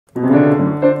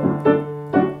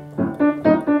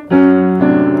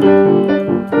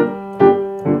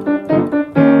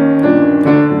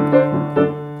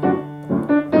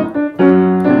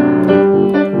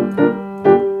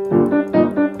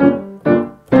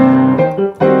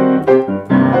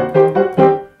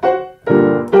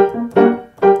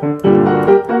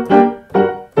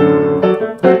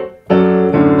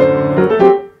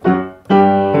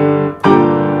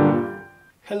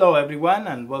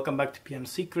back to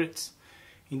PianoSecrets.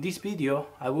 In this video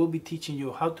I will be teaching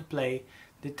you how to play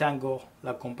the Tango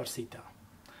La Cumparsita.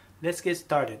 Let's get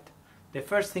started. The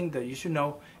first thing that you should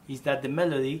know is that the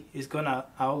melody is gonna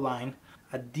outline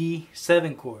a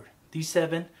D7 chord.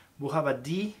 D7 will have a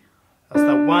D as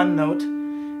the one note,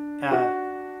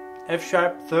 F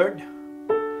sharp third,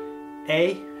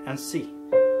 A and C.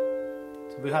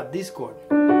 So we have this chord,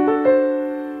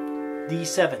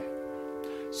 D7.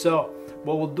 So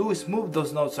what we'll do is move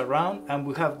those notes around and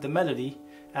we have the melody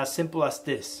as simple as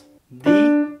this: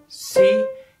 D, C,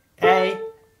 A,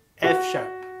 F sharp.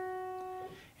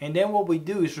 And then what we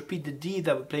do is repeat the D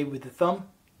that we play with the thumb,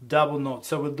 double note.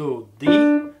 So we'll do D,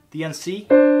 D and C,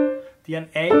 D and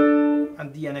A,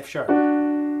 and D and F sharp.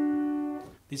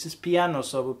 This is piano,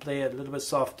 so we'll play it a little bit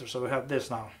softer. So we have this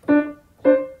now.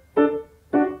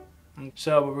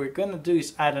 So what we're going to do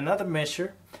is add another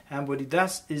measure, and what it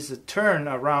does is a turn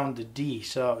around the D.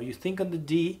 So you think on the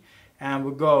D, and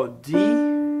we'll go D,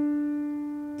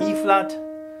 E flat,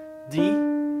 D,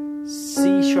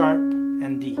 C sharp,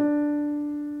 and D.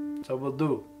 So we'll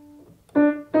do.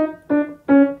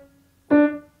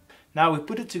 Now we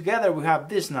put it together, we have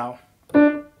this now.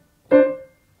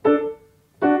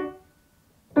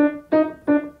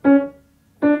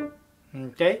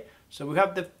 Okay, so we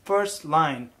have the first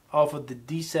line off of the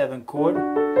D7 chord,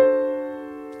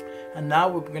 and now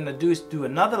what we're gonna do is do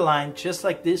another line just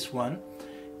like this one,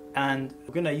 and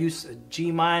we're gonna use a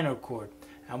G minor chord,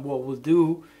 and what we'll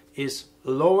do is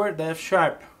lower the F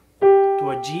sharp to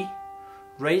a G,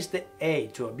 raise the A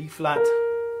to a B flat,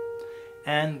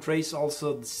 and raise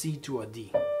also the C to a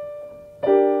D.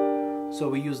 So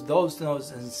we use those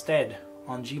notes instead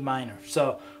on G minor.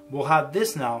 So we'll have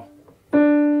this now: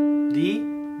 D,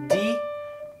 D,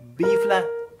 B flat,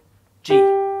 G.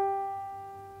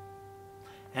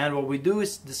 And what we do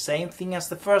is the same thing as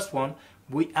the first one.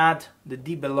 We add the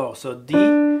D below. So D,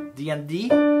 D and D,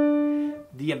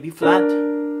 D and B flat,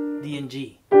 D and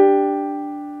G.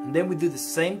 And then we do the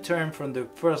same turn from the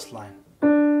first line.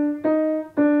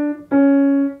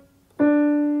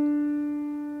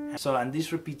 So, and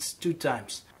this repeats 2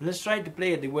 times. Let's try to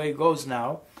play it the way it goes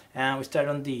now. And we start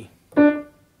on D.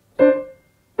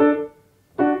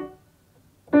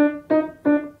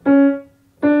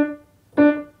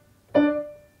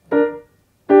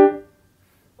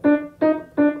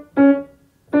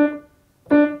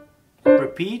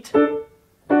 Repeat.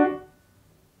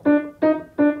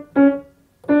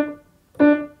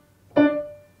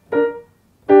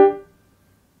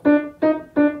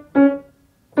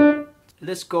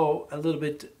 Let's go a little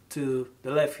bit to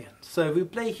the left hand. So if we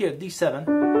play here D7,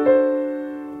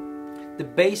 the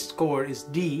bass chord is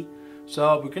D,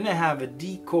 so we're gonna have a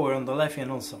D chord on the left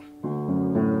hand also.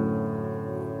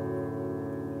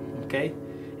 Okay,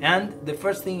 and the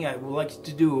first thing I would like you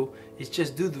to do is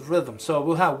just do the rhythm. So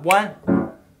we'll have 1.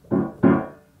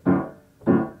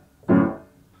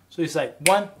 So it's like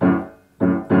 1.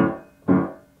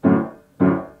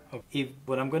 If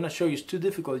what I'm going to show you is too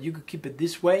difficult, you could keep it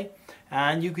this way,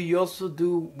 and you could also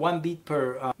do 1 beat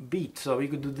per beat. So you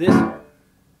could do this.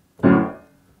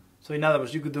 So in other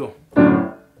words, you could do,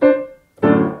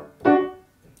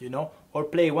 you know, or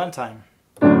play 1 time.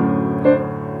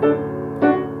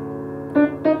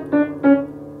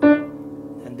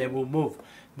 And then we'll move.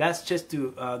 That's just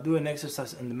to do an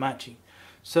exercise in the matching.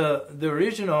 So the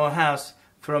original has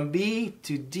from B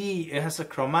to D, it has a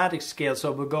chromatic scale.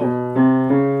 So we'll go,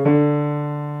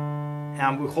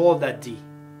 and we hold that D.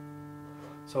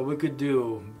 So we could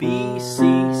do B,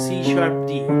 C, C sharp,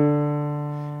 D,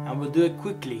 and we'll do it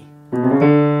quickly.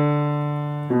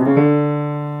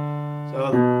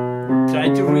 So try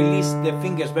to release the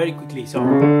fingers very quickly. So,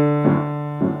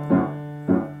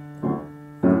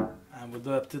 and we'll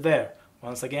do up to there.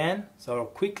 Once again, so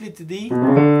quickly to D.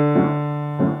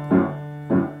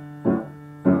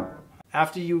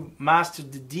 After you master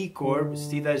the D chord,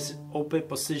 see that it's open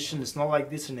position. It's not like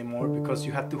this anymore because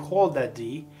you have to hold that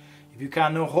D. If you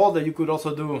cannot hold it, you could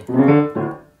also do,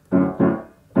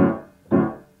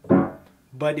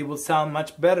 but it will sound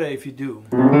much better if you do.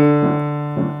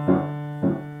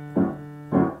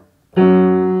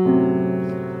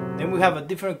 Then we have a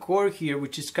different chord here,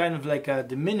 which is kind of like a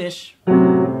diminished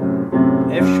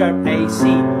F sharp, A,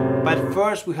 C. But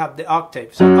first we have the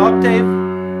octave. So octave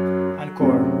and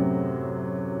chord.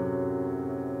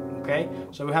 Okay,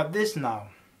 so we have this now: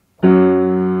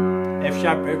 F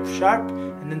sharp,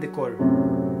 and then the chord.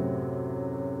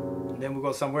 And then we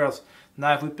go somewhere else.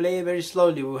 Now if we play it very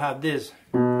slowly, we'll have this.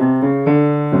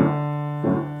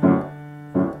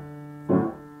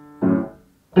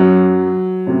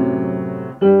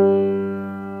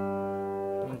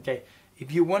 Okay,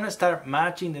 if you want to start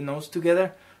matching the notes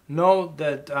together, know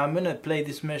that I'm gonna play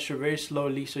this measure very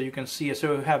slowly so you can see it.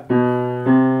 So we have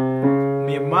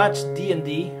we match D and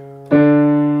D,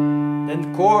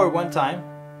 then chord one time,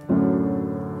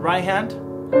 right hand,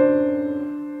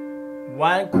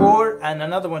 one chord and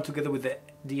another one together with the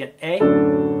D and A,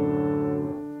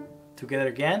 together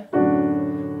again,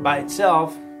 by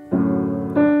itself,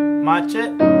 match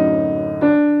it,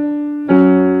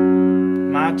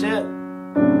 match it.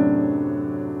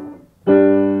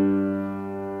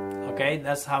 Okay,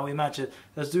 that's how we match it.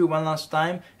 Let's do it one last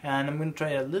time, and I'm going to try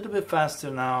it a little bit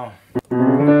faster now.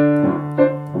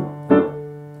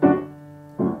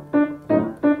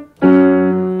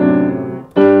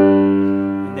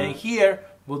 And then here,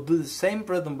 we'll do the same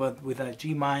rhythm but with a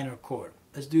G minor chord.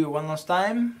 Let's do it one last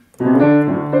time.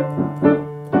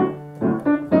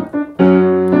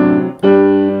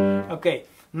 Okay,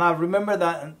 now remember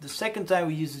that the second time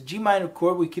we use the G minor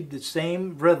chord, we keep the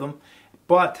same rhythm.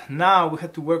 But now we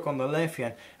have to work on the left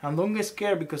hand, and don't get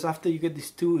scared because after you get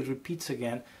these two it repeats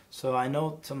again. So I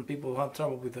know some people have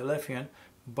trouble with the left hand,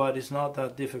 but it's not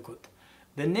that difficult.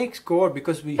 The next chord,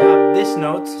 because we have these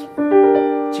notes,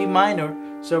 G minor,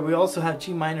 so we also have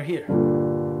G minor here.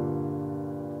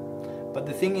 But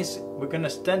the thing is, we're going to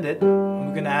extend it and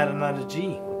we're going to add another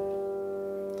G.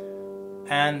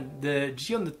 And the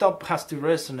G on the top has to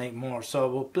resonate more, so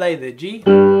we'll play the G.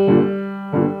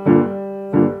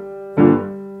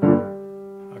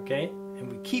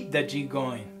 Keep that G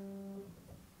going.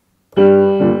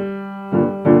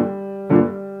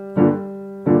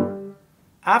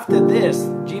 After this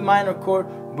G minor chord,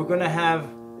 we're gonna have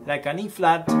like an E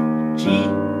flat, G,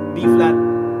 B flat,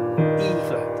 E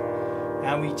flat,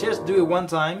 and we just do it one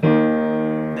time.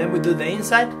 Then we do the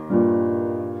inside,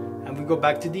 and we go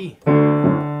back to D.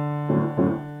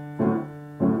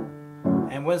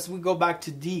 And once we go back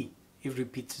to D, it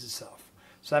repeats itself.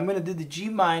 So I'm going to do the G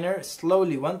minor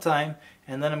slowly one time,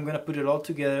 and then I'm going to put it all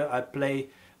together. I play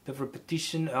the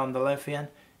repetition on the left hand,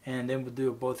 and then we'll do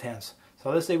it with both hands. So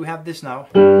let's say we have this now.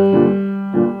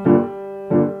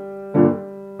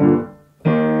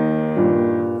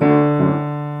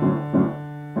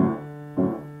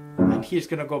 And here's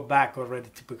going to go back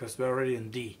already because we're already in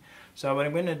D. So what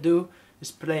I'm going to do is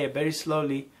play it very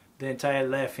slowly, the entire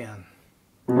left hand.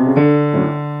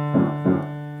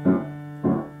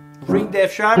 Ring the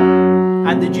F sharp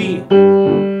and the G.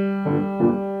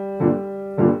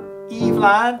 E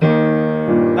flat,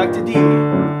 back to D.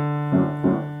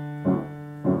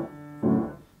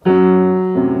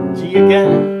 G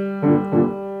again.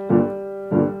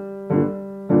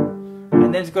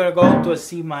 And then it's going to go to a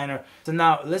C minor. So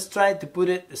now let's try to put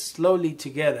it slowly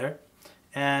together,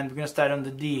 and we're going to start on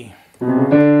the D.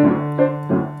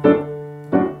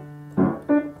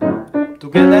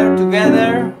 Together,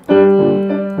 together.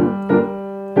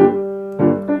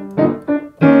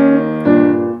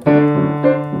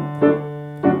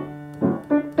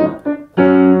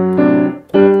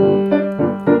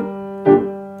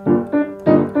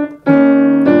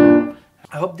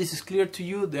 This is clear to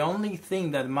you. The only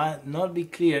thing that might not be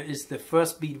clear is the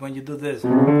first beat when you do this.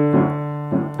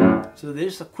 So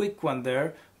there's a quick one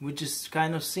there which is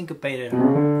kind of syncopated.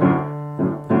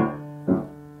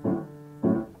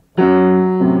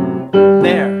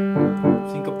 There,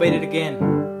 syncopated again.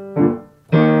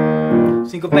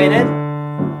 Syncopated.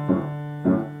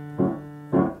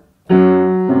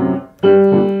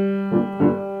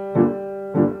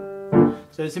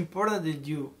 So it's important that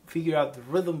you figure out the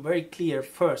rhythm very clear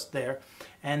first there,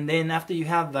 and then after you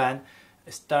have that,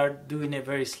 start doing it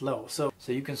very slow. So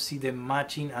you can see the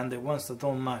matching and the ones that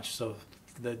don't match. So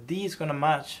the D is gonna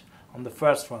match on the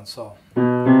first one. So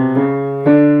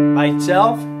by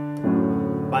itself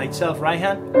right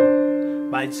hand,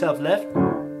 by itself left,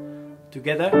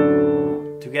 together,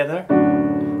 together,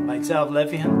 by itself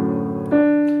left hand,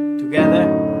 together,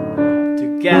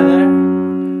 together.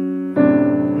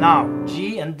 Now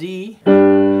G and D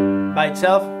by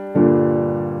itself,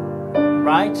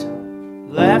 right,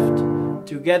 left,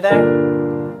 together,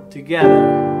 together,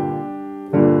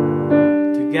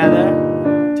 together,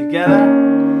 together,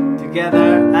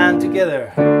 together, and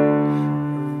together.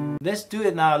 Let's do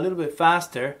it now a little bit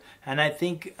faster, and I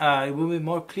think it will be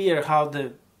more clear how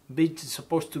the beat is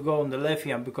supposed to go on the left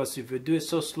hand, because if you do it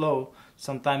so slow,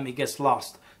 sometimes it gets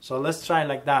lost. So let's try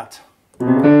like that.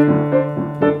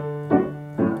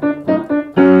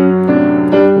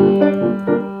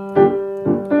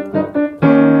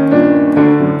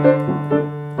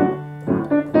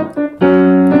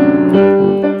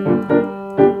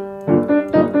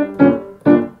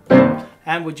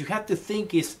 And what you have to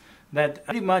think is that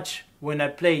pretty much when I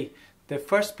play, the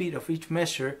first beat of each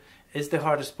measure is the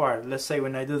hardest part. Let's say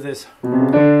when I do this.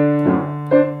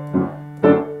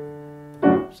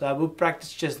 So I will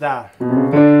practice just that.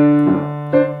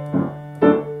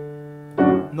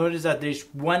 Notice that there's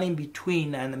one in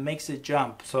between and it makes it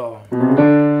jump. So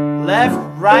left,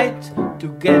 right,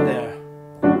 together.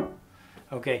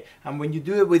 Okay, and when you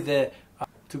do it with the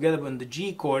together on the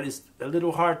G chord, it's a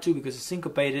little hard too because it's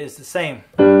syncopated. It's the same.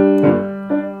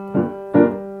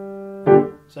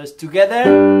 So it's together,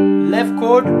 left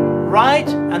chord, right,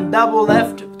 and double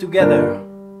left together.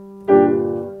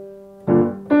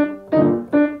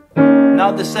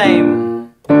 Now the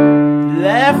same.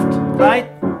 Left, right,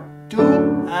 2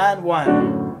 and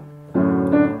 1.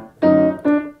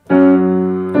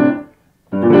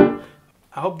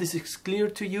 I hope this is clear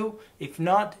to you. If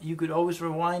not, you could always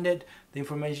rewind it. The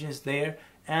information is there,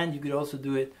 and you could also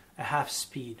do it at half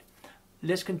speed.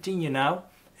 Let's continue now,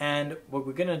 and what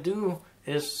we're gonna do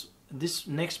is this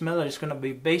next melody is gonna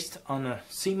be based on a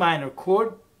C minor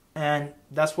chord, and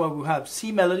that's why we have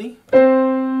C melody.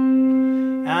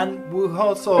 And we'll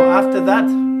also, after that,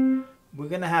 we're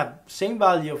gonna have same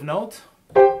value of note,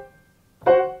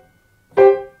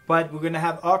 but we're gonna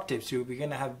have octaves. So we're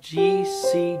gonna have G,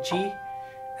 C, G,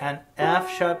 and F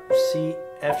sharp, C,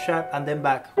 F sharp, and then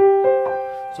back.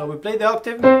 So we play the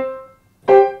octave,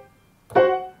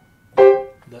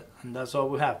 and that's all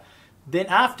we have. Then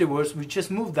afterwards, we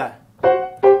just move that.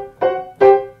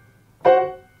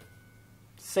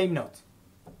 Same notes.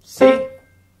 C.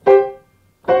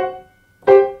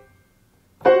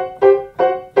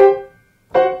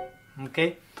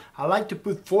 Okay, I like to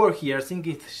put 4 here. I think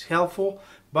it's helpful,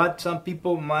 but some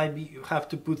people might have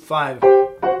to put 5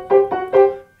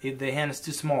 if the hand is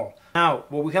too small. Now,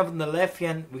 what we have on the left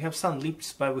hand, we have some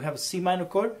leaps, but we have a C minor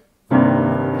chord,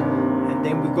 and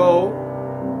then we go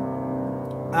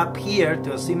up here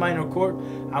to a C minor chord,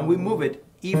 and we move it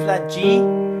E flat, G,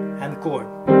 and chord.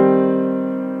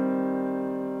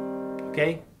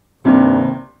 Okay,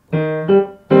 and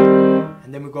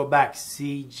then we go back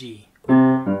C, G.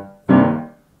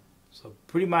 So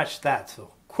pretty much that.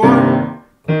 So chord,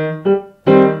 and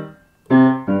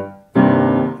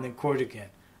then chord again.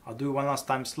 I'll do it one last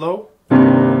time slow.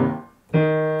 And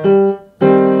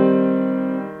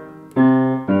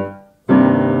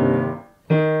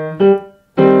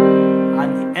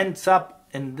it ends up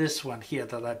in this one here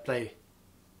that I play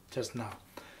just now.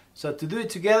 So to do it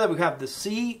together, we have the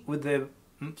C with the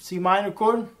C minor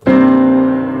chord.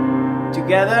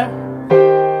 Together.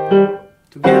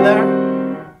 Together.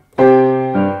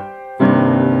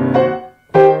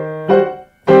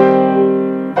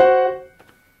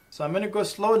 So I'm going to go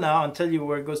slow now and tell you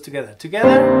where it goes together.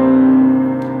 Together,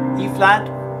 E flat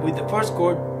with the first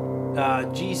chord,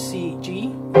 G, C,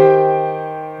 G,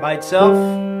 by itself,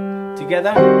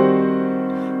 together.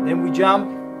 Then we jump.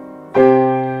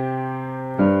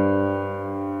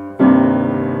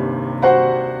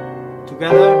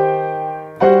 Together.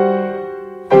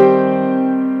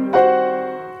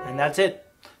 And that's it.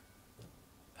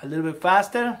 A little bit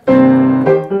faster.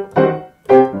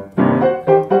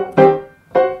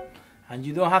 And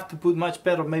you don't have to put much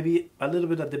pedal, maybe a little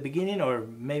bit at the beginning, or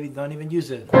maybe don't even use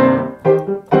it.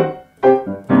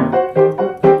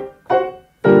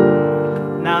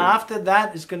 Now after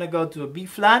that, it's gonna go to a B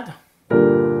flat,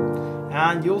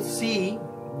 and you'll see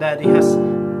that it has,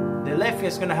 the left hand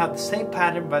is gonna have the same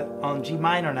pattern but on G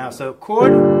minor now. So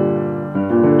chord,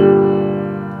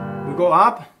 we go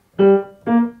up, we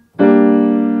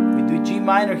do G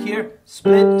minor here,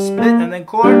 split, split, and then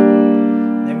chord.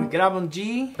 Then we grab on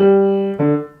G.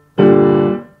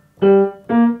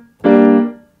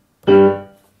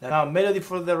 Now melody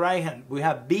for the right hand. We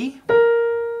have B.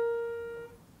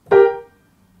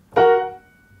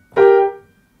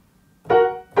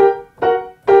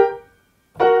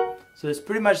 So it's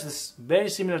pretty much this, very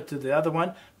similar to the other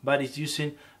one, but it's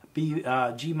using B,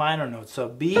 G minor notes. So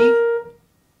B,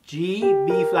 G,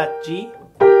 B flat, G.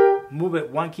 Move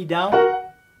it one key down.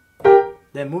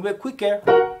 Then move it quicker.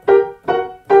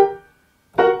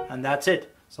 And that's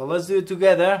it. So let's do it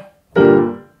together.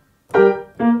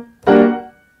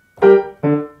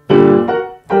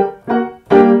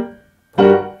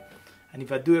 And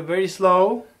if I do it very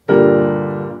slow,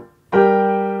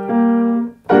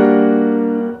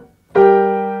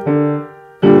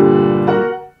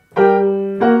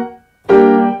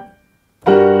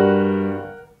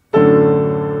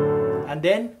 and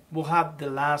then we'll have the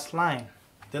last line.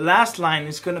 The last line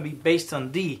is going to be based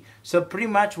on D. So pretty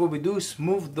much what we do is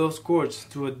move those chords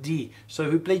to a D. So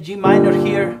if we play G minor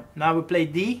here, now we play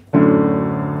D.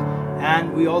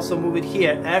 And we also move it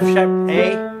here. F sharp,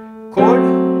 A, chord.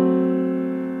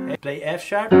 Play F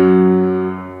sharp.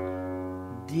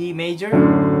 D major.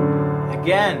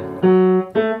 Again.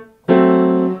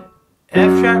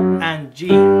 F sharp and G.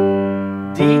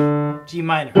 D. G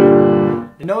minor.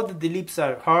 You know that the leaps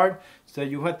are hard, so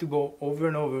you have to go over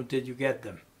and over until you get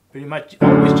them. Pretty much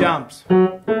always jumps.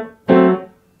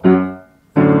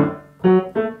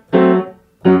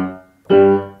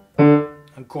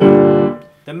 And chord.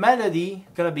 The melody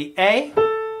is gonna be A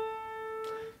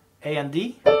and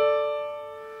D,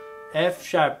 F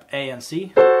sharp, A and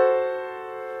C,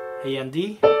 A and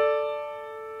D,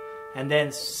 and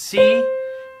then C,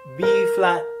 B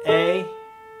flat, A,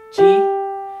 G,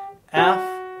 F,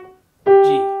 G.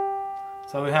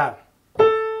 So we have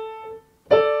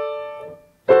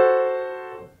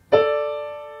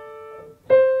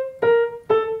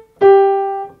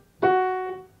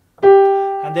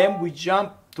and then we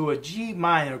jump to a G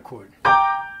minor chord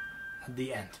at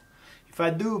the end. If I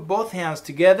do both hands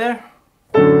together,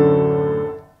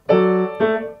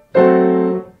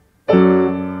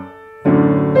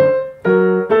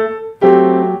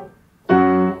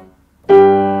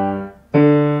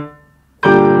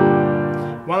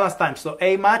 one last time. So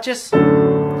A matches,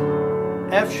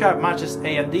 F sharp matches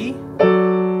A and D,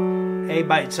 A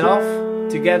by itself,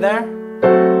 together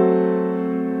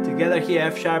here,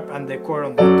 F sharp and the chord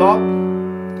on the top,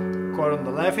 chord on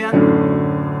the left hand,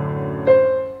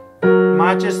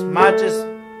 matches, matches,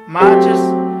 matches,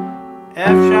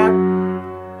 F sharp,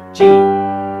 G,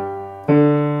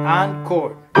 and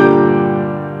chord.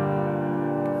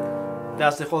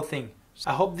 That's the whole thing.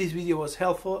 I hope this video was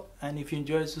helpful, and if you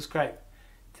enjoyed, subscribe.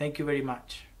 Thank you very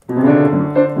much.